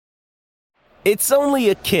It's only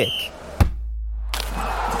a kick,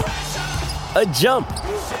 a jump,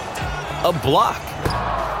 a block.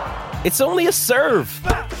 It's only a serve.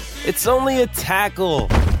 It's only a tackle,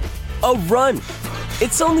 a run.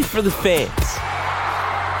 It's only for the fans.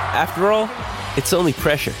 After all, it's only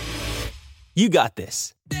pressure. You got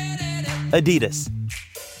this. Adidas.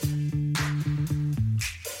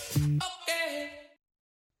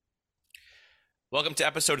 Welcome to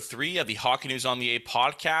episode 3 of the Hockey News on the A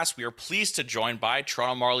podcast. We are pleased to join by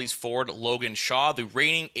Toronto Marlies forward Logan Shaw, the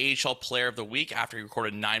reigning AHL Player of the Week after he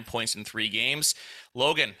recorded 9 points in 3 games.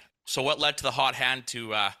 Logan, so what led to the hot hand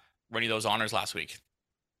to winning those honors last week?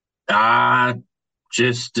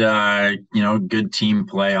 Just good team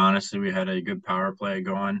play. Honestly, we had a good power play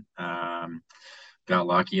going. Got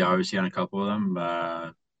lucky, obviously, on a couple of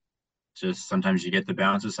them. Just sometimes you get the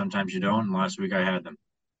bounces, sometimes you don't. And last week I had them.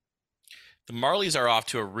 The Marlies are off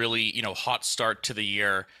to a really, hot start to the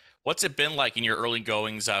year. What's it been like in your early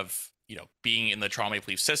goings of, being in the Toronto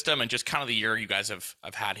Maple Leafs system and just kind of the year you guys have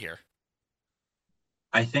had here?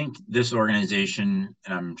 I think this organization,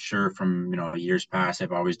 and I'm sure from, years past,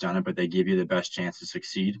 they've always done it, but they give you the best chance to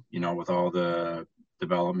succeed, with all the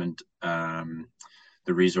development, the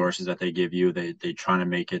resources that they give you. They try to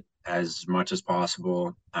make it as much as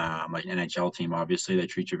possible. Like an NHL team, obviously, they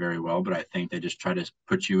treat you very well, but I think they just try to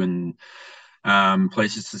put you in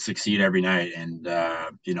places to succeed every night. And,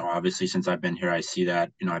 obviously since I've been here, I see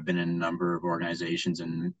that, I've been in a number of organizations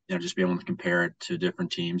and, just be able to compare it to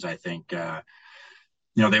different teams. I think,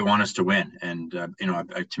 they want us to win. And,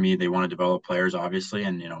 to me, they want to develop players, obviously.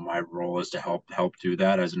 And, my role is to help do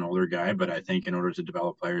that as an older guy. But I think in order to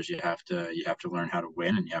develop players, you have to learn how to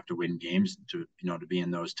win, and you have to win games to be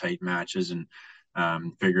in those tight matches and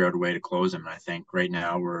figure out a way to close them. And I think right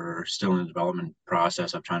now we're still in the development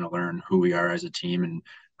process of trying to learn who we are as a team and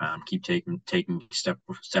keep taking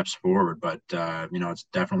steps forward. But, it's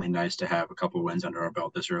definitely nice to have a couple of wins under our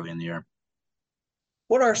belt this early in the year.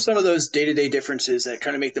 What are some of those day-to-day differences that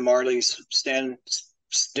kind of make the Marlies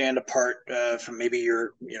stand apart from maybe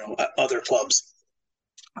your other clubs?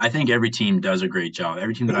 I think every team does a great job.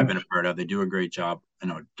 Every team that I've been a part of, they do a great job,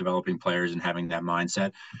 developing players and having that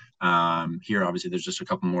mindset. Here, obviously, there's just a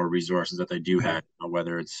couple more resources that they do have,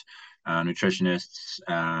 whether it's nutritionists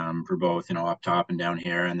for both, up top and down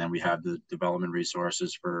here. And then we have the development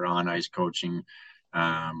resources for on-ice coaching,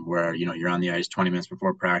 where, you're on the ice 20 minutes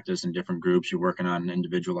before practice in different groups. You're working on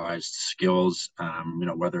individualized skills,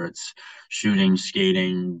 whether it's shooting,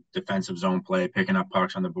 skating, defensive zone play, picking up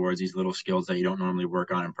pucks on the boards, these little skills that you don't normally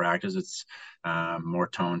work on in practice. It's more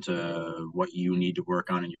toned to what you need to work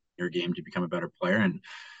on in your game to become a better player. And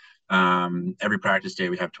every practice day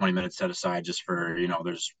we have 20 minutes set aside just for,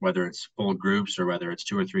 there's, whether it's full groups or whether it's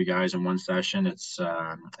 2 or 3 guys in one session, it's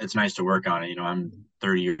nice to work on it. I'm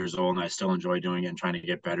 30 years old and I still enjoy doing it and trying to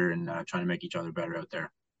get better and trying to make each other better out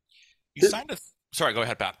there. Sorry, go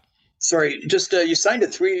ahead, Pat. Sorry, just you signed a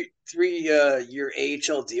three-year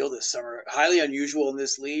AHL deal this summer. Highly unusual in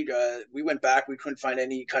this league. We went back, we couldn't find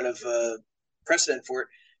any kind of precedent for it.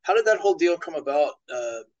 How did that whole deal come about?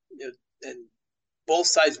 And both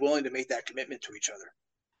sides willing to make that commitment to each other?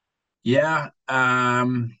 Yeah.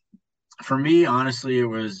 For me, honestly, it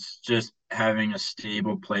was just having a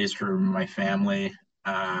stable place for my family.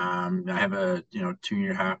 I have a,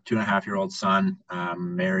 2.5-year-old son,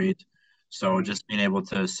 married. So just being able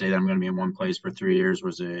to say that I'm going to be in one place for 3 years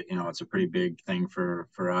was it's a pretty big thing for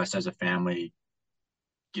us as a family,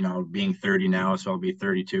 being 30 now. So I'll be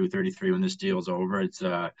 32, 33 when this deal's over. It's,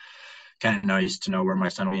 kind of nice to know where my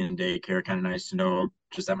son will be in daycare. Kind of nice to know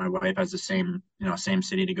just that my wife has the same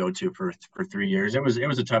city to go to for 3 years. It was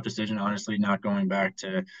a tough decision, honestly, not going back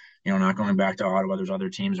to Ottawa. There's other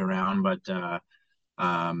teams around, but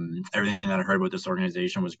everything that I heard about this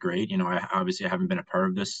organization was great. I obviously haven't been a part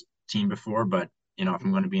of this team before, but if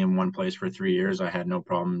I'm going to be in one place for 3 years, I had no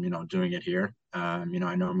problem, doing it here. I know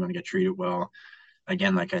I'm going to get treated well.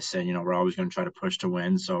 Again, like I said, we're always going to try to push to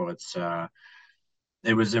win. So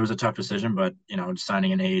it was a tough decision, but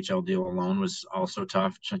signing an AHL deal alone was also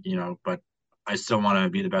tough. But I still want to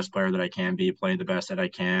be the best player that I can be, play the best that I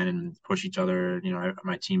can, and push each other,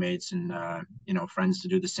 my teammates and friends to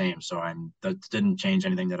do the same. So that didn't change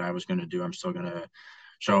anything that I was going to do. I'm still going to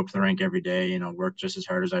show up to the rink every day, work just as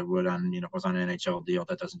hard as I would on, was on an NHL deal.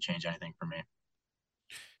 That doesn't change anything for me.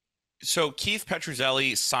 So Keith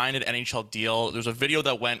Petruzzelli signed an NHL deal. There's a video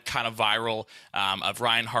that went kind of viral of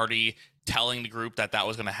Ryan Hardy telling the group that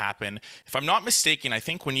was going to happen. If I'm not mistaken, I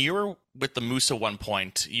think when you were with the Moose at one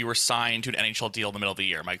point, you were signed to an NHL deal in the middle of the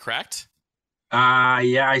year. Am I correct?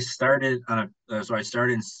 Yeah, I started on so I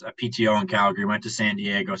started in a PTO in Calgary, went to San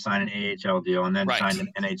Diego, signed an AHL deal, and then Right. signed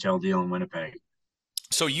an NHL deal in Winnipeg.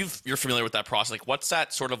 So you're familiar with that process. Like, what's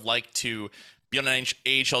that sort of like to be on an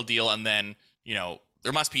AHL deal and then,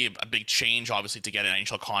 there must be a big change, obviously, to get an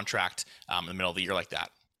NHL contract in the middle of the year like that.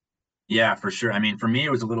 Yeah, for sure. I mean, for me, it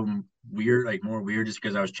was a little weird, like more weird, just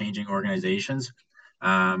because I was changing organizations.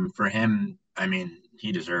 For him, I mean,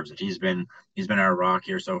 he deserves it. He's been our rock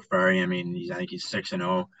here so far. I mean, I think he's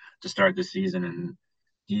 6-0 to start the season, and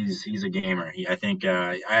he's a gamer. I think,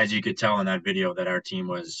 as you could tell in that video, that our team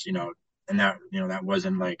was, and that that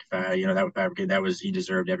wasn't like that was fabricated. That was, he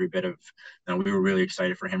deserved every bit of. We were really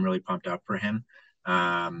excited for him, really pumped up for him.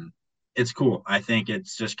 Um, it's cool. I think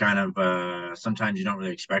it's just kind of, sometimes you don't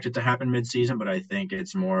really expect it to happen mid-season, but I think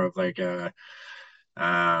it's more of like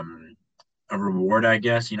um, a reward, I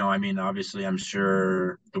guess. I mean, obviously, I'm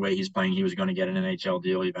sure the way he's playing, he was going to get an NHL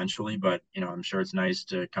deal eventually, but I'm sure it's nice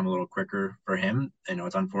to come a little quicker for him.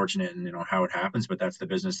 It's unfortunate, and how it happens, but that's the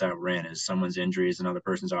business that we're in. Is someone's injury is another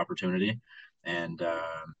person's opportunity, and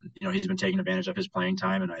he's been taking advantage of his playing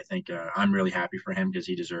time, and I think, I'm really happy for him because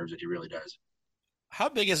he deserves it. He really does. How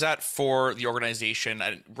big is that for the organization?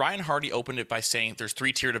 Ryan Hardy opened it by saying there's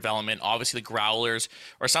three-tier development. Obviously, the Growlers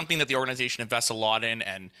are something that the organization invests a lot in,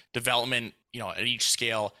 and development, at each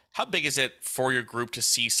scale. How big is it for your group to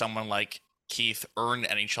see someone like Keith earn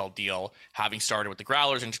an NHL deal, having started with the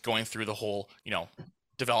Growlers and just going through the whole,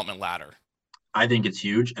 development ladder? I think it's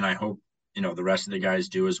huge, and I hope the rest of the guys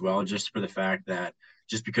do as well. Just for the fact that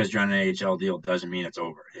just because you're on an AHL deal doesn't mean it's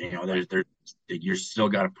over. Right. There's you're still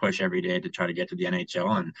got to push every day to try to get to the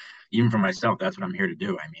NHL, and even for myself, that's what I'm here to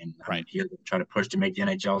do. I mean, I'm Right. here to try to push to make the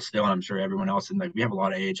NHL still, and I'm sure everyone else. And like, we have a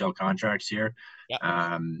lot of AHL contracts here,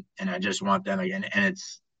 Yeah. and I just want them again. And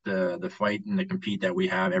it's the fight and the compete that we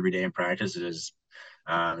have every day in practice is.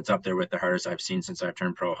 It's up there with the hardest I've seen since I've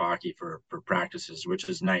turned pro hockey for practices, which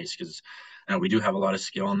is nice because we do have a lot of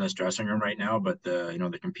skill in this dressing room right now. But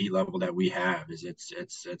the compete level that we have is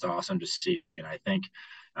it's awesome to see, and I think,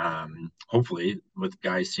 hopefully with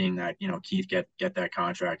guys seeing that Keith get that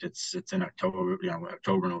contract, it's in October,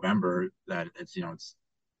 October, November, that it's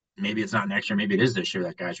maybe it's not next year, maybe it is this year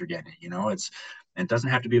that guys are getting it. And it doesn't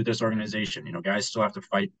have to be with this organization. Guys still have to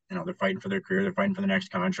fight. They're fighting for their career. They're fighting for the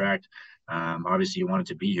next contract. Obviously, you want it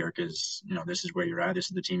to be here because this is where you're at. This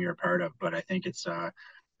is the team you're a part of. But I think it's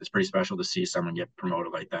pretty special to see someone get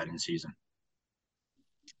promoted like that in season.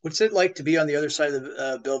 What's it like to be on the other side of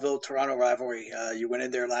the Belleville Toronto rivalry? You went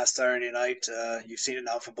in there last Saturday night. You've seen it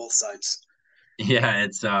now from both sides. Yeah,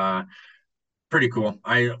 it's pretty cool.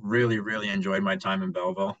 I really, really enjoyed my time in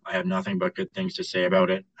Belleville. I have nothing but good things to say about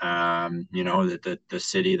it. The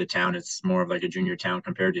city, the town, it's more of like a junior town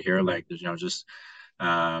compared to here. Like there's just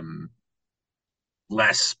um,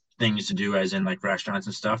 less things to do, as in like restaurants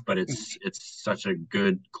and stuff. But it's such a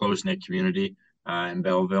good close knit community in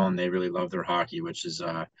Belleville, and they really love their hockey, which is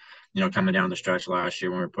coming down the stretch last year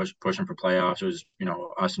when we were pushing for playoffs. It was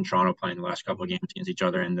us and Toronto playing the last couple of games against each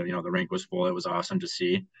other, and the rink was full. It was awesome to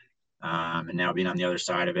see. And now being on the other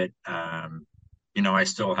side of it, I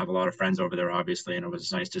still have a lot of friends over there, obviously, and it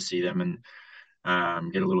was nice to see them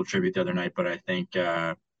and get a little tribute the other night. But I think,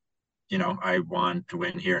 I want to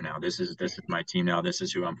win here now. This is my team now. This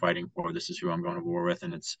is who I'm fighting for. This is who I'm going to war with,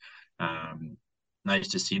 and it's nice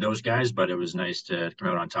to see those guys. But it was nice to come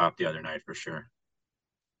out on top the other night for sure.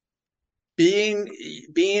 Being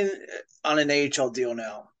on an AHL deal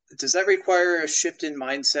now, does that require a shift in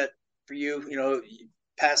mindset for you?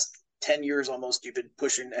 Past 10 years almost, you've been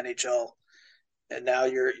pushing NHL, and now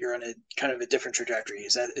you're on a kind of a different trajectory.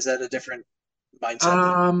 Is that a different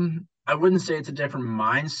mindset? I wouldn't say it's a different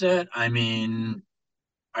mindset. I mean,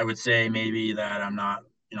 I would say maybe that I'm not,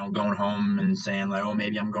 going home and saying like, oh,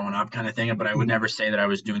 maybe I'm going up kind of thing. But I would never say that I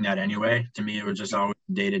was doing that anyway. To me, it was just always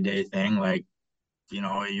a day-to-day thing. Like,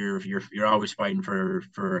 you're always fighting for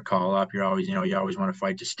a call up. You're always, you always want to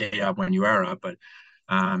fight to stay up when you are up. But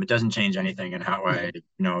it doesn't change anything in how I,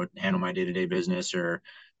 handle my day-to-day business or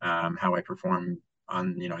how I perform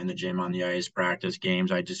on, in the gym, on the ice, practice,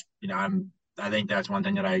 games. I just, I think that's one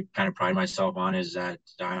thing that I kind of pride myself on, is that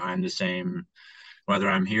I'm the same, whether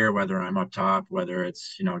I'm here, whether I'm up top, whether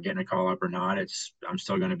it's, getting a call up or not. I'm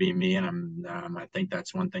still going to be me. And I think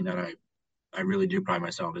that's one thing that I really do pride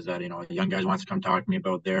myself, is that, young guys wants to come talk to me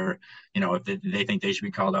about their, if they think they should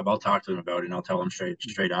be called up, I'll talk to them about it, and I'll tell them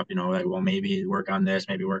straight up, like, well, maybe work on this,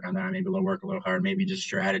 maybe work on that, maybe work a little hard, maybe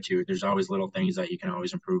just your attitude. There's always little things that you can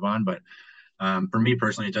always improve on. But for me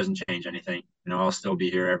personally, it doesn't change anything. I'll still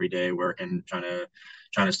be here every day working, trying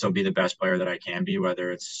to still be the best player that I can be,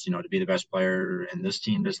 whether it's, to be the best player in this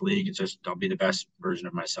team, this league. It's just, I'll be the best version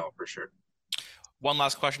of myself for sure. One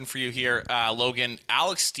last question for you here, Logan.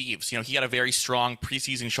 Alex Steves, he had a very strong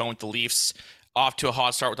preseason showing with the Leafs, off to a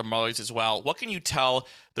hot start with the Marlies as well. What can you tell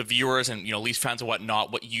the viewers and, Leafs fans and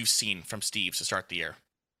whatnot, what you've seen from Steves to start the year?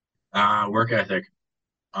 Work ethic.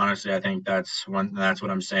 Honestly, I think that's what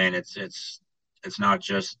I'm saying. It's not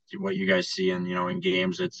just what you guys see in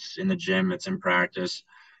games. It's in the gym. It's in practice.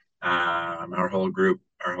 Our whole group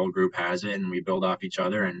has it, and we build off each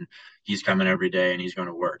other. And he's coming every day, and he's going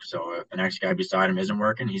to work. So if the next guy beside him isn't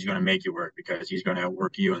working, he's going to make you work because he's going to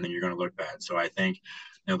outwork you, and then you're going to look bad. So I think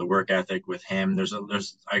the work ethic with him. There's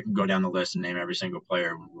I can go down the list and name every single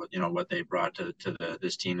player. What they brought to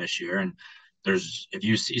this team this year, and if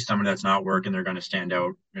you see somebody that's not working, they're going to stand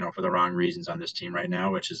out, for the wrong reasons on this team right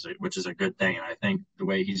now, which is a good thing. And I think the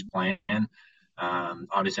way he's playing,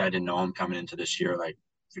 obviously I didn't know him coming into this year, like,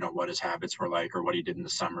 what his habits were like or what he did in the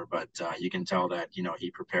summer, but you can tell that,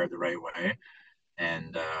 he prepared the right way.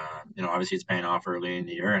 And, obviously it's paying off early in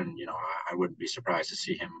the year, and, I wouldn't be surprised to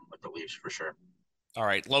see him with the Leafs for sure. All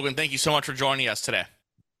right, Logan, thank you so much for joining us today.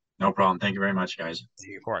 No problem. Thank you very much, guys.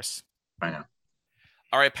 Of course. Bye now.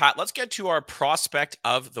 All right, Pat, let's get to our prospect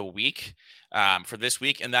of the week for this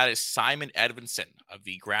week, and that is Simon Edvinsson of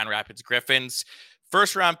the Grand Rapids Griffins.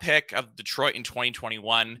 First-round pick of Detroit in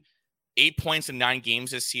 2021, 8 points in 9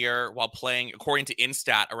 games this year while playing, according to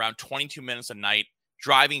Instat, around 22 minutes a night.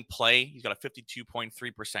 Driving play, he's got a 52.3%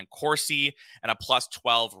 Corsi and a plus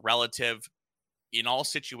 12 relative. In all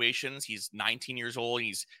situations, he's 19 years old.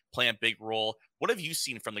 He's playing a big role. What have you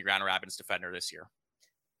seen from the Grand Rapids defender this year?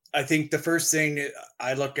 I think the first thing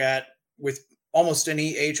I look at with almost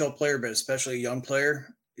any AHL player, but especially a young player,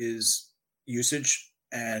 is usage.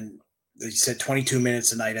 And he said 22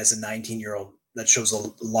 minutes a night as a 19-year-old. That shows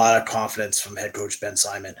a lot of confidence from head coach Ben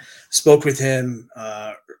Simon. Spoke with him.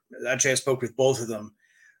 Actually, I spoke with both of them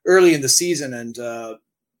early in the season. And,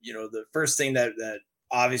 the first thing that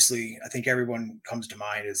obviously I think everyone comes to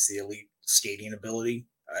mind is the elite skating ability.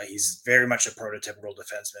 He's very much a prototypical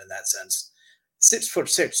defenseman in that sense.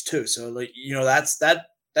 6'6" too. So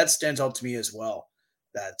that stands out to me as well.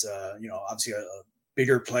 That obviously a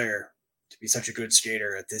bigger player to be such a good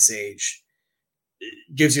skater at this age,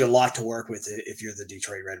 it gives you a lot to work with if you're the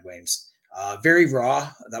Detroit Red Wings. Very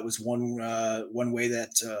raw. That was one way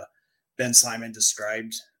that Ben Simon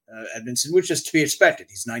described Edvinsson, which is to be expected.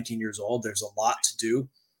 He's 19 years old. There's a lot to do.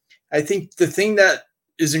 I think the thing that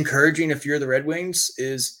is encouraging if you're the Red Wings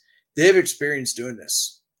is they have experience doing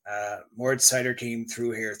this. Moritz Seider came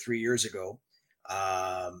through here 3 years ago.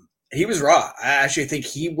 He was raw. I actually think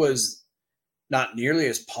he was not nearly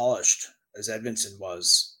as polished as Edvinsson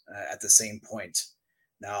was at the same point.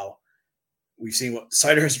 Now, we've seen what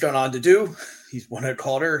Seider has gone on to do. He's won a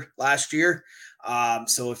Calder last year.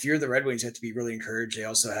 So if you're the Red Wings, you have to be really encouraged. They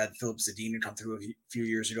also had Philip Zadina come through a few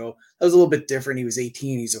years ago. That was a little bit different. He was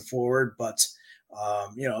 18. He's a forward, but, it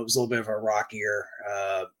was a little bit of a rockier,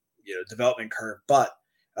 development curve. But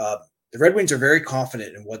the Red Wings are very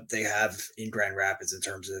confident in what they have in Grand Rapids in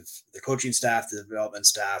terms of the coaching staff, the development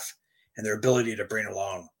staff, and their ability to bring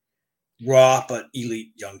along raw but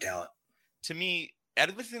elite young talent. To me,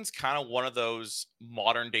 Edvinson's kind of one of those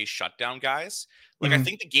modern day shutdown guys. Like, I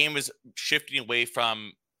think the game is shifting away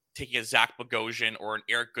from taking a Zach Bogosian or an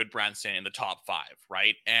Eric Goodbranson in the top 5,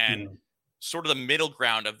 right? And sort of the middle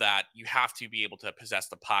ground of that, you have to be able to possess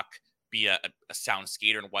the puck, be a sound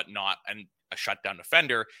skater and whatnot, and a shutdown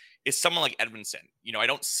defender is someone like Edvinsson. I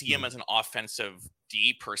don't see him as an offensive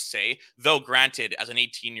D per se, though granted, as an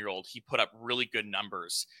 18-year-old, he put up really good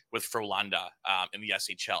numbers with Frölunda in the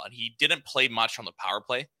SHL, and he didn't play much on the power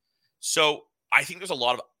play. So I think there's a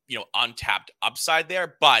lot of, untapped upside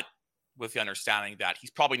there, but with the understanding that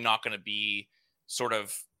he's probably not going to be sort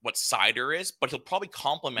of what Seider is, but he'll probably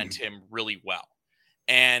complement him really well.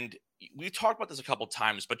 And we've talked about this a couple of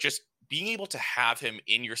times, but just being able to have him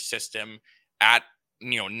in your system at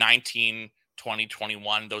 19, 20,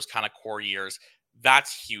 21, those kind of core years,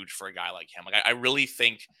 that's huge for a guy like him. Like I really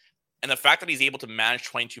think, and the fact that he's able to manage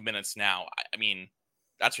 22 minutes now, I mean,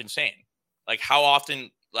 that's insane. Like how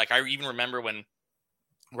often, like I even remember when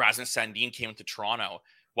Rasmus Sandin came into Toronto,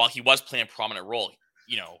 while he was playing a prominent role,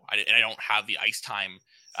 I don't have the ice time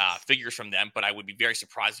figures from them, but I would be very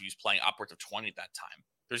surprised if he was playing upwards of 20 at that time.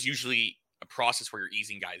 There's usually a process where you're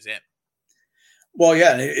easing guys in. Well,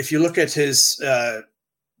 yeah, if you look at his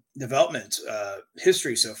development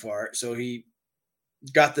history so far, so he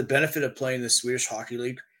got the benefit of playing the Swedish Hockey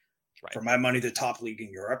League, right, for my money, the top league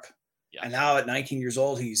in Europe. Yeah. And now at 19 years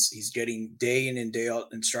old, he's getting day in and day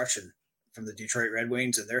out instruction from the Detroit Red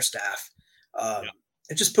Wings and their staff.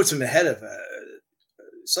 It just puts him ahead of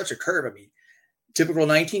such a curve. I mean, typical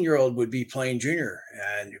 19-year-old would be playing junior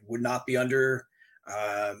and would not be under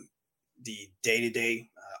the day-to-day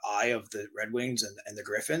eye of the Red Wings and the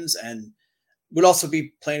Griffins, and would also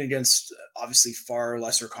be playing against obviously far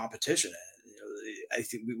lesser competition. I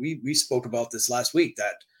think we spoke about this last week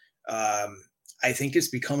that I think it's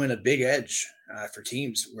becoming a big edge for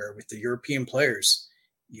teams where with the European players,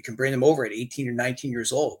 you can bring them over at 18 or 19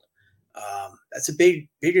 years old. That's a big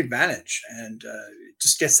advantage, and it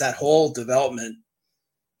just gets that whole development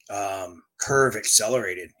curve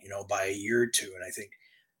accelerated, by a year or two. And I think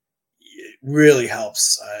it really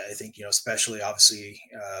helps. I think, especially obviously,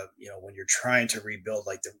 when you're trying to rebuild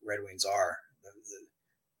like the Red Wings are,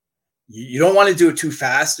 you don't want to do it too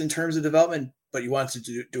fast in terms of development, but you want to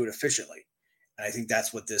do it efficiently. And I think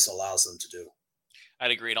that's what this allows them to do.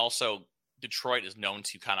 I'd agree. And also, Detroit is known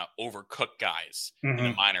to kind of overcook guys in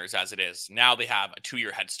the minors as it is. Now they have a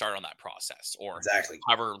 2-year head start on that process, or exactly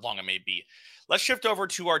however long it may be. Let's shift over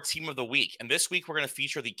to our team of the week. And this week, we're going to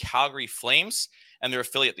feature the Calgary Flames and their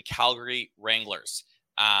affiliate, the Calgary Wranglers.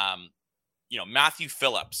 Matthew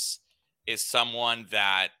Phillips is someone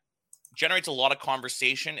that generates a lot of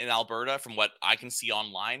conversation in Alberta from what I can see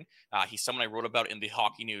online. He's someone I wrote about in the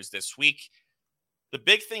Hockey News this week. The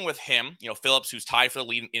big thing with him, Phillips, who's tied for the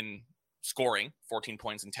lead in scoring, 14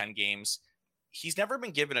 points in 10 games, he's never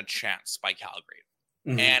been given a chance by Calgary.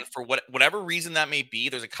 And for whatever reason that may be,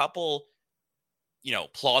 there's a couple,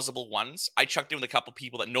 plausible ones. I checked in with a couple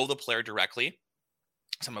people that know the player directly.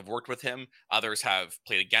 Some have worked with him. Others have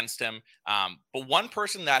played against him. But one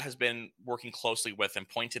person that has been working closely with him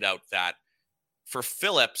pointed out that for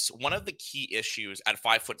Phillips, one of the key issues at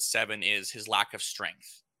 5'7" is his lack of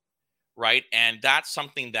strength, right? And that's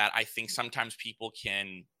something that I think sometimes people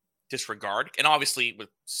can disregard. And obviously with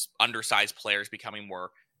undersized players becoming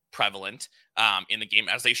more prevalent in the game,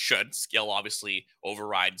 as they should, skill obviously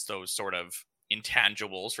overrides those sort of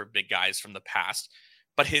intangibles for big guys from the past.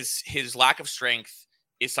 But his lack of strength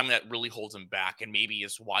is something that really holds him back, and maybe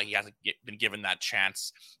is why he hasn't been given that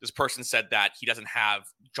chance. This person said that he doesn't have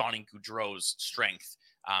Johnny Gaudreau's strength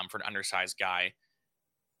for an undersized guy.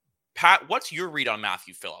 Pat, what's your read on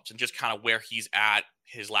Matthew Phillips and just kind of where he's at,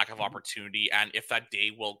 his lack of opportunity, and if that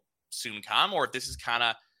day will soon come, or if this is kind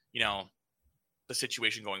of, the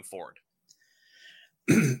situation going forward?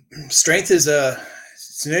 Strength is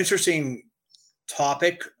it's an interesting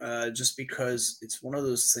topic, just because it's one of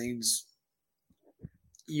those things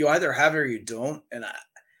you either have it or you don't. And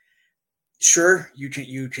sure, you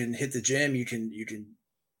can hit the gym, you can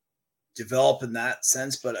develop in that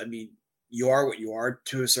sense, but I mean, you are what you are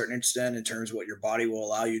to a certain extent in terms of what your body will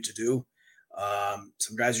allow you to do.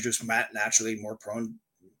 Some guys are just naturally more prone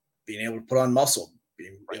being able to put on muscle,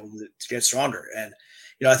 being able to get stronger. And,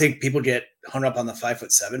 I think people get hung up on the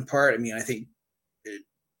 5'7" part. I mean, I think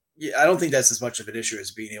I don't think that's as much of an issue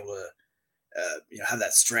as being able to, have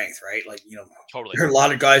that strength, right? Like, totally. There are a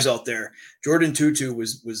lot of guys out there. Jordan Tutu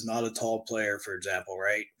was not a tall player, for example,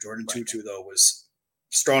 right? Jordan Tutu, though, was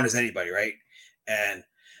strong as anybody, right? And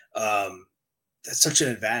that's such an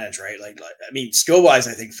advantage, right? Like I mean, skill wise,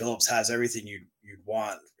 I think Phillips has everything you'd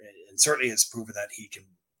want, and certainly has proven that he can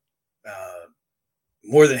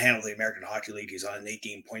more than handle the American Hockey League. He's on an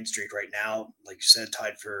 8-game point streak right now, like you said,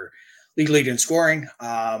 tied for league in scoring.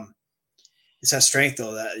 It's that strength,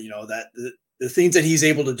 though, that that the things that he's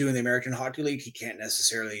able to do in the American Hockey League, he can't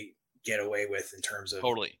necessarily get away with in terms of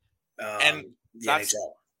and the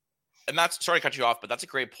NHL. And that's, sorry to cut you off, but that's a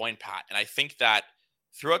great point, Pat. And I think that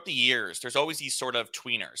throughout the years, there's always these sort of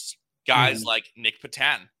tweeners, guys like Nick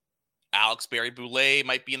Patan, Alex Barry-Boulet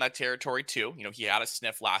might be in that territory too. He had a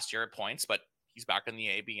sniff last year at points, but he's back in the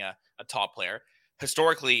A being a top player.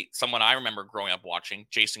 Historically, someone I remember growing up watching,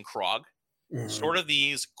 Jason Krog, sort of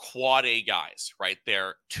these quad A guys, right?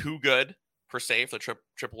 They're too good per se for the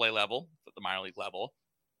AAA level, the minor league level,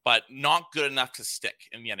 but not good enough to stick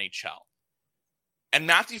in the NHL. And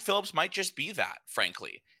Matthew Phillips might just be that,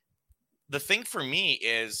 frankly. The thing for me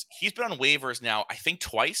is he's been on waivers now, I think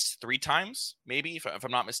 3 times, maybe, if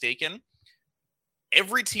I'm not mistaken.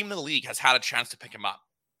 Every team in the league has had a chance to pick him up,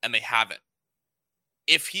 and they haven't.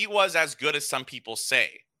 If he was as good as some people say,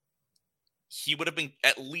 he would have been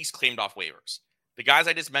at least claimed off waivers. The guys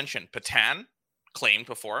I just mentioned, Patan, claimed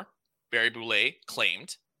before. Barry-Boulet,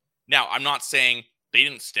 claimed. Now, I'm not saying they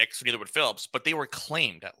didn't stick, so neither would Phillips, but they were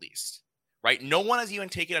claimed at least, right? No one has even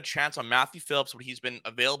taken a chance on Matthew Phillips when he's been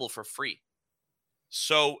available for free.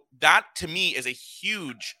 So that, to me, is a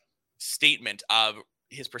huge statement of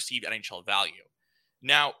his perceived NHL value.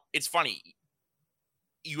 Now, it's funny.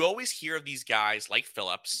 You always hear of these guys like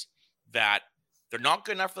Phillips that they're not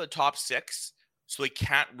good enough for the top 6, so they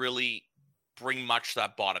can't really bring much to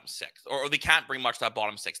that bottom 6, or they can't bring much to that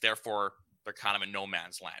bottom 6. Therefore, they're kind of in no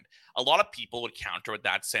man's land. A lot of people would counter with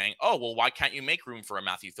that saying, oh, well, why can't you make room for a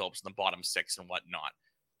Matthew Phillips in the bottom 6 and whatnot?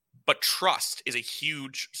 But trust is a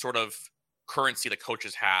huge sort of currency that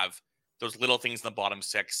coaches have, those little things in the bottom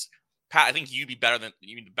 6. Pat, I think you'd be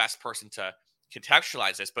the best person to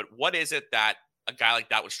contextualize this, but what is it that a guy like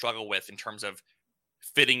that would struggle with in terms of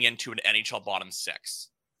fitting into an NHL bottom 6?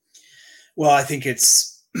 Well, I think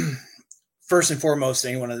it's first and foremost,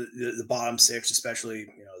 anyone of the bottom 6, especially,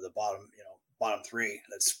 the bottom 3,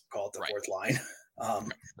 let's call it the fourth line.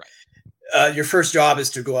 Your first job is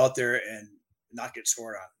to go out there and not get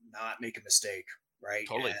scored on, not make a mistake, right?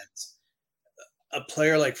 Totally. And a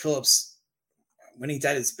player like Phillips, when he's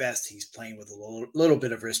at his best, he's playing with a little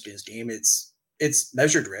bit of risk in his game. It's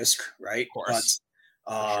measured risk, right? Of course.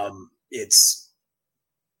 But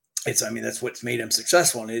I mean, that's what's made him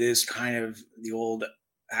successful. And it is kind of the old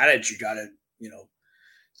adage, you got to,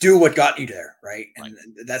 do what got you there, right? And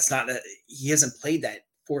that's not he hasn't played that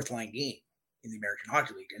fourth line game in the American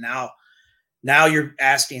Hockey League. And now you're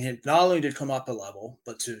asking him not only to come up a level,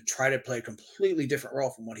 but to try to play a completely different role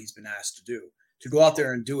from what he's been asked to do, to go out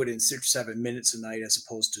there and do it in 6 or 7 minutes a night, as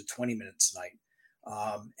opposed to 20 minutes a night.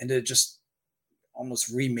 And to just almost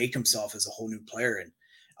remake himself as a whole new player. And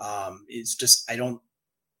it's just,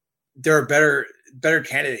 there are better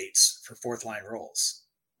candidates for fourth line roles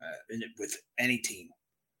with any team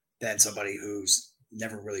than somebody who's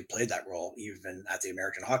never really played that role, even at the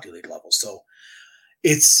American Hockey League level. So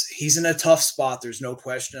he's in a tough spot. There's no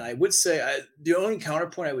question. I would say the only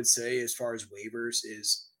counterpoint I would say as far as waivers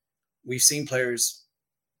is we've seen players,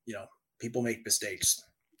 people make mistakes.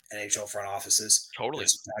 NHL front offices. Totally.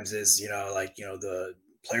 Sometimes the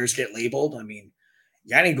players get labeled. I mean,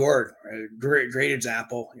 Yanni Gourde, great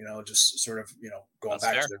example, just sort of, going That's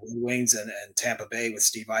back fair. to the Red Wings and Tampa Bay with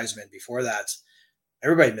Steve Yzerman before that,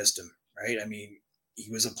 everybody missed him, right? I mean, he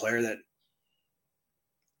was a player that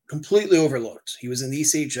completely overlooked. He was in the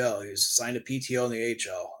ECHL. He was signed to PTO in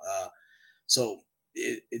the AHL. So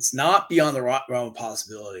it's not beyond the realm of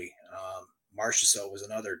possibility. Marchessault was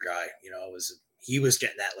another guy, he was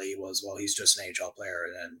getting that label as well. He's just an NHL player.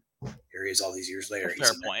 And then here he is all these years later. He's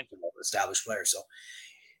an established player. So,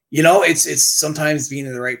 it's sometimes being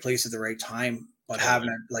in the right place at the right time, but having,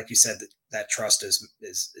 like you said, that trust is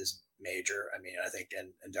major. I mean, I think,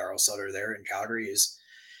 and Darryl Sutter there in Calgary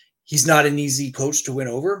he's not an easy coach to win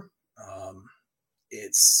over.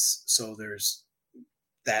 So there's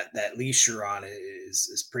that leash you're on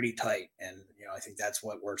is pretty tight. And, I think that's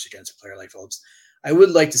what works against a player like Phillips. I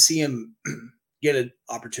would like to see him get an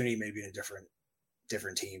opportunity, maybe in a different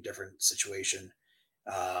team, different situation.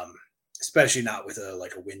 Especially not with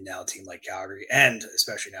a win now team like Calgary, and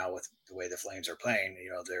especially now with the way the Flames are playing.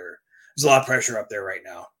 There's a lot of pressure up there right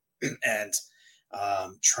now, and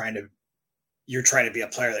you're trying to be a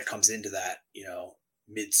player that comes into that,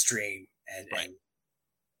 midstream and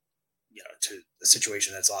to a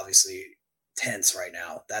situation that's obviously tense right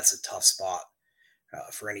now. That's a tough spot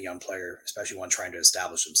for any young player, especially one trying to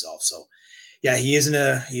establish himself. So, yeah, he's in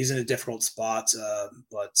a difficult spot,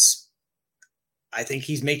 but I think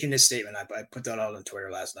he's making this statement. I put that out on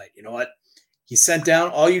Twitter last night. You know what? He's sent down.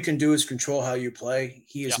 All you can do is control how you play.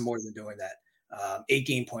 He is more than doing that.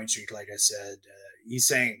 8-game point streak, like I said. He's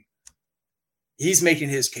saying he's making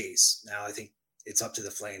his case. Now I think it's up to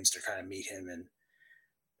the Flames to kind of meet him and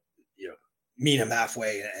meet him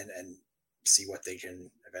halfway and see what they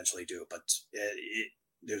can eventually do. But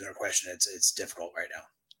there's no question it's difficult right now.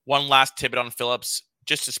 One last tidbit on Phillips,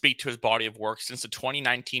 just to speak to his body of work. Since the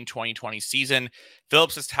 2019-2020 season,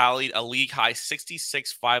 Phillips has tallied a league-high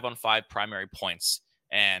 66 5-on-5 primary points.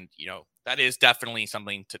 And, that is definitely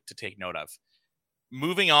something to take note of.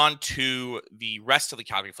 Moving on to the rest of the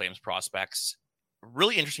Calgary Flames prospects,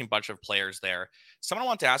 really interesting bunch of players there. Someone I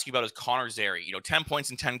want to ask you about is Connor Zary. 10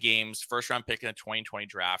 points in 10 games, first-round pick in the 2020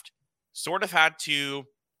 draft. Sort of had to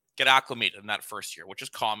get acclimated in that first year, which is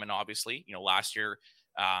common, obviously. Last year,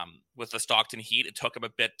 with the Stockton Heat, it took him a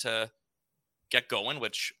bit to get going,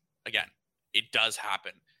 which, again, it does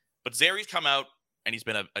happen. But Zary's come out, and he's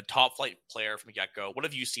been a top-flight player from the get-go. What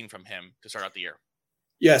have you seen from him to start out the year?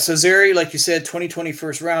 Yeah, so Zary, like you said, 2020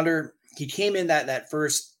 first-rounder. He came in that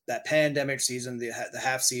pandemic season, the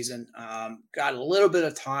half season, got a little bit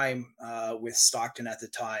of time with Stockton at the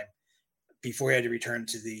time before he had to return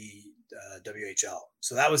to the WHL.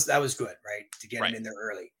 So that was good, right, to get him in there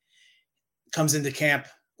early. Comes into camp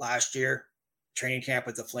last year, training camp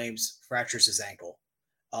with the Flames, fractures his ankle.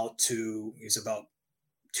 He's about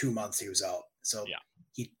 2 months he was out. So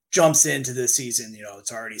he jumps into the season,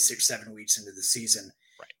 it's already 6-7 weeks into the season.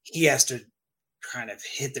 Right. He has to kind of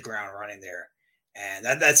hit the ground running there. And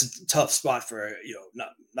that's a tough spot for,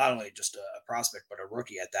 not only just a prospect, but a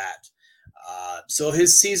rookie at that. So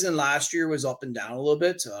his season last year was up and down a little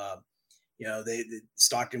bit. They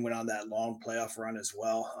Stockton went on that long playoff run as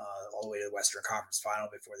well, all the way to the Western Conference Final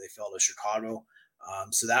before they fell to Chicago.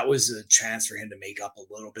 So that was a chance for him to make up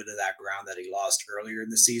a little bit of that ground that he lost earlier in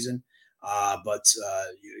the season. But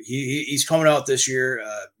he's coming out this year.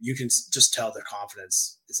 You can just tell the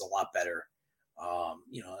confidence is a lot better.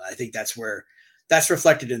 I think that's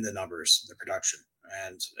reflected in the numbers, the production.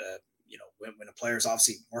 And, when a player is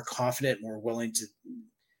obviously more confident, more willing to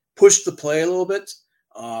push the play a little bit,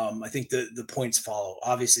 I think the points follow.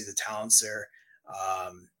 Obviously, the talent's there.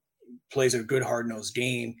 Plays a good, hard-nosed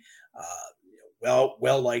game.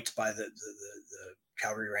 Well liked by the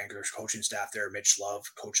Calgary Wranglers coaching staff there. Mitch Love,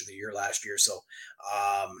 coach of the year last year. So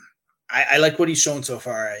I like what he's shown so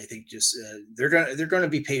far. I think just they're gonna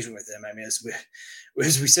be patient with him. I mean, as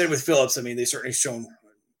we said with Phillips, I mean, they certainly shown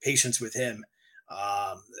patience with him.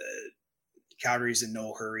 Calgary's in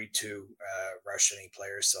no hurry to rush any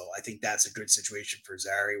players, so I think that's a good situation for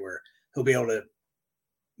Zary, where he'll be able to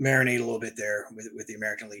marinate a little bit there with the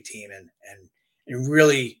American League team and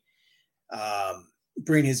really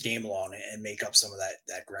bring his game along and make up some of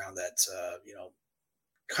that ground that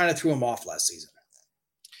kind of threw him off last season.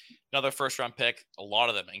 Another first-round pick, a lot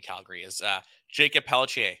of them in Calgary, is Jacob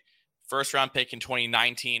Pelletier, first-round pick in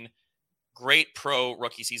 2019. Great pro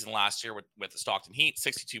rookie season last year with the Stockton Heat,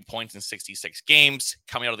 62 points in 66 games,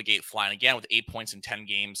 coming out of the gate flying again with 8 points in 10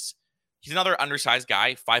 games. He's another undersized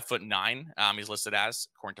guy, 5'9". He's listed as,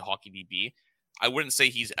 according to HockeyDB. I wouldn't say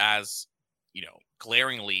he's as,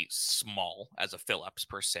 glaringly small as a Phillips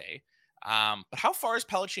per se. But how far is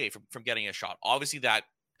Pelletier from getting a shot? Obviously, that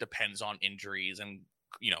depends on injuries and,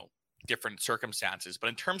 different circumstances. But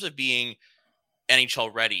in terms of being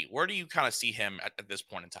NHL ready, where do you kind of see him at this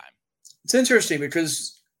point in time? It's interesting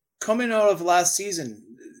because coming out of last season,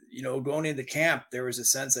 going into camp, there was a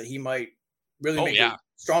sense that he might really make a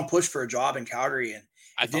strong push for a job in Calgary, and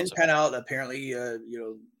it didn't pan out. Apparently,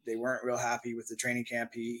 they weren't real happy with the training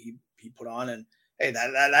camp he put on, and hey,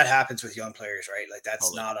 that happens with young players, right? Like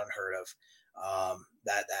that's not unheard of.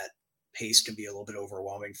 That pace can be a little bit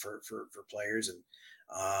overwhelming for players, and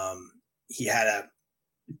he had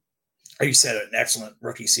like you said, an excellent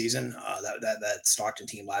rookie season. That Stockton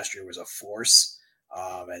team last year was a force,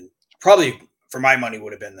 and probably for my money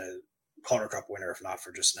would have been the Calder Cup winner if not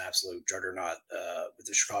for just an absolute juggernaut with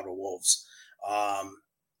the Chicago Wolves.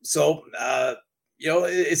 It's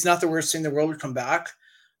not the worst thing in the world to come back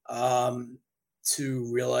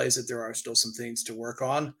to realize that there are still some things to work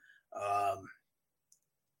on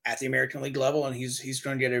at the American League level, and he's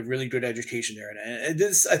going to get a really good education there. And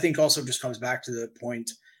this, I think, also just comes back to the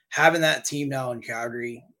point. Having that team now in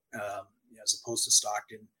Calgary, as opposed to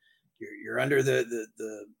Stockton, you're under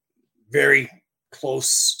the very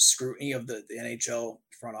close scrutiny of the NHL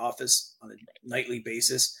front office on a nightly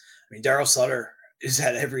basis. I mean, Darryl Sutter is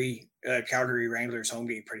at every Calgary Wranglers home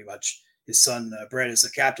game pretty much. His son Brett is the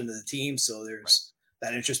captain of the team, so there's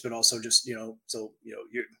that interest, but also just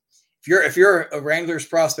if you're a Wranglers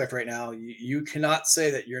prospect right now, you cannot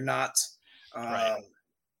say that you're not.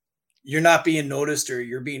 You're not being noticed or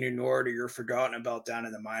you're being ignored or you're forgotten about down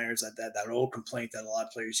in the minors. That old complaint that a lot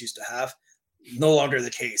of players used to have, no longer the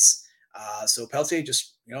case. So Pelletier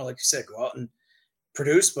just, like you said, go out and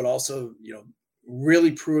produce, but also, really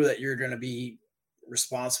prove that you're going to be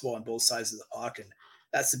responsible on both sides of the puck. And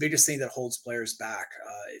that's the biggest thing that holds players back.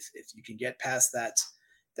 If you can get past that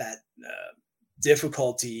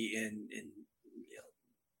difficulty in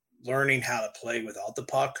learning how to play without the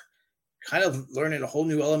puck, kind of learning a whole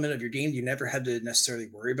new element of your game you never had to necessarily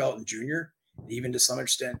worry about in junior, even to some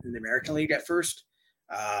extent in the American League at first.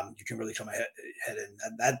 You can really come ahead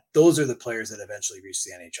and those are the players that eventually reach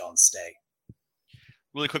the NHL and stay.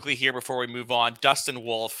 Really quickly here before we move on, Dustin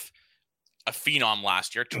Wolf, a phenom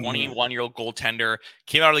last year, 21-year-old goaltender,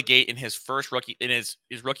 came out of the gate in his first rookie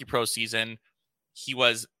pro season. He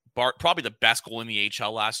was probably the best goal in the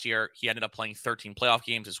AHL last year. He ended up playing 13 playoff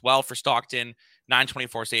games as well for Stockton.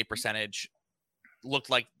 924 save percentage. Looked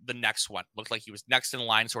like the next one. Looked like he was next in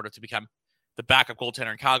line sort of to become the backup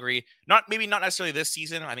goaltender in Calgary. Maybe not necessarily this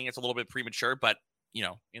season. I think it's a little bit premature, but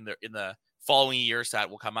in the following years that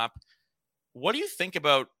will come up. What do you think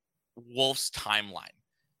about Wolf's timeline?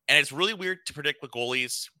 And it's really weird to predict with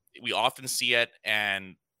goalies. We often see it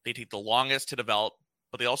and they take the longest to develop,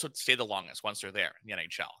 but they also stay the longest once they're there in the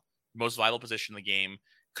NHL. Most vital position in the game.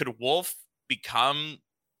 Could Wolf become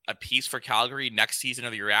a piece for Calgary next season or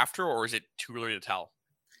the year after, or is it too early to tell?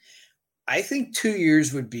 I think 2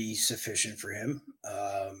 years would be sufficient for him.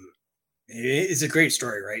 It's a great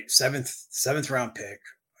story, right? Seventh round pick,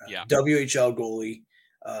 Yeah. WHL goalie,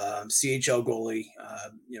 CHL goalie,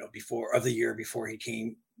 before of the year before he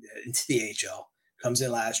came into the AHL. Comes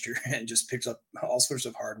in last year and just picks up all sorts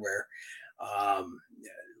of hardware.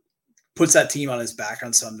 Puts that team on his back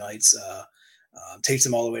on some nights. Takes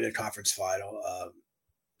them all the way to the conference final.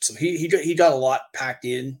 So he got a lot packed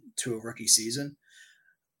in to a rookie season.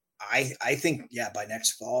 I think, by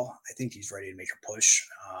next fall, I think he's ready to make a push.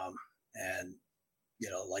 And,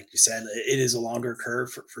 like you said, it is a longer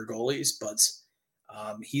curve for goalies, but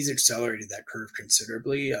he's accelerated that curve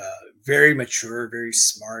considerably. Very mature, very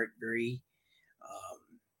smart, very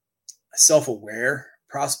self-aware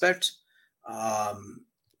prospect.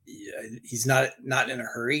 He's not in a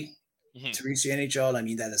hurry to reach the NHL. And I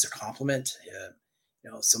mean that as a compliment.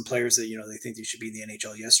 Some players that, they think they should be in the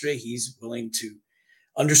NHL yesterday, he's willing to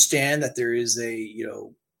understand that there is a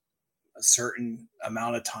certain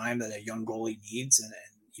amount of time that a young goalie needs, and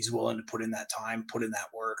he's willing to put in that time, put in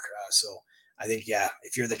that work. So I think,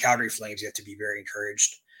 if you're the Calgary Flames, you have to be very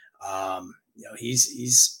encouraged.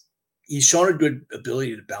 He's shown a good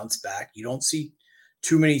ability to bounce back. You don't see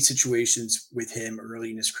too many situations with him early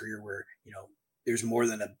in his career where, there's more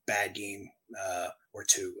than a bad game or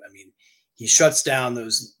two. I mean, he shuts down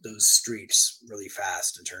those streaks really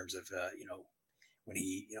fast in terms of, when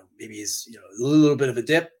he, maybe is, a little bit of a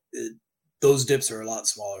dip. Those dips are a lot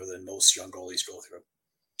smaller than most young goalies go through.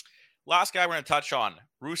 Last guy we're going to touch on,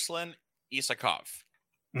 Ruslan Isakov,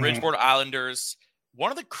 Bridgeport Islanders. One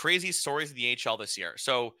of the crazy stories in the AHL this year.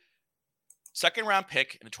 So, second round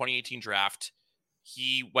pick in the 2018 draft.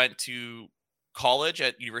 He went to college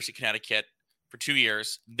at University of Connecticut for 2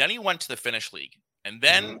 years. Then he went to the Finnish league and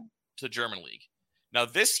then to the German league. Now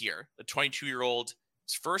this year, the 22-year-old,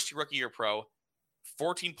 his first rookie year pro,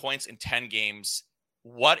 14 points in 10 games.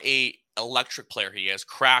 What a electric player he is.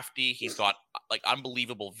 Crafty. He's got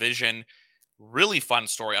unbelievable vision. Really fun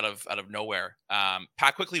story out of nowhere.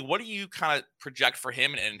 Pat, quickly, what do you kind of project for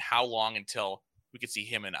him, and how long until we could see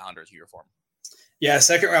him in Islanders uniform? Yeah,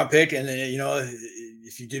 second round pick. And,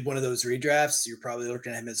 if you did one of those redrafts, you're probably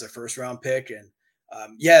looking at him as a first round pick. And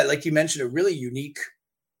like you mentioned, a really unique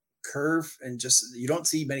curve. And just, you don't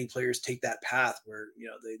see many players take that path where,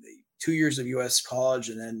 they 2 years of US college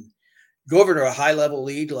and then go over to a high level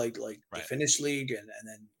league, like the Finnish league. And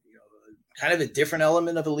then, kind of a different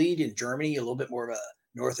element of a league in Germany, a little bit more of a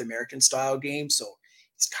North American style game. So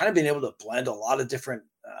he's kind of been able to blend a lot of different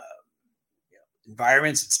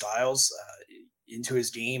environments and styles into his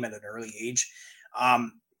game at an early age.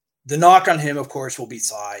 The knock on him, of course, will be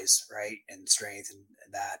size, right, and strength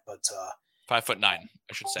and that. But 5'9", I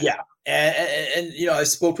should say. Yeah, and I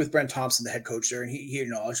spoke with Brent Thompson, the head coach there, and he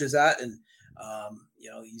acknowledges that. And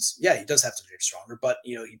he does have to get stronger, but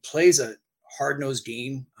he plays a hard-nosed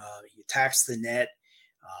game. He attacks the net.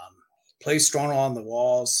 He plays strong on the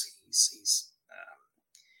walls. He's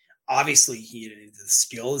obviously the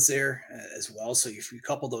skill is there as well. So if you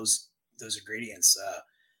couple those ingredients,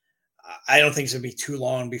 I don't think it's going to be too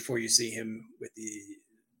long before you see him with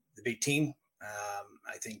the big team.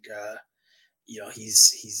 I think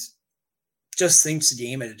he's just thinks the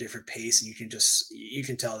game at a different pace, and you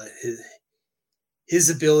can tell that his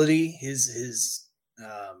ability, his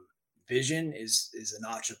vision is a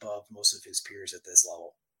notch above most of his peers at this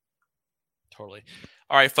level. Totally.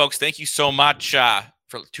 All right, folks, thank you so much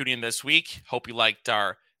for tuning in this week. Hope you liked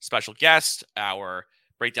our special guest, our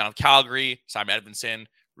breakdown of Calgary, Simon Edvinsson,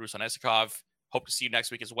 Ruslan Isakov. Hope to see you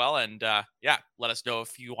next week as well. And let us know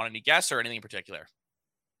if you want any guests or anything in particular.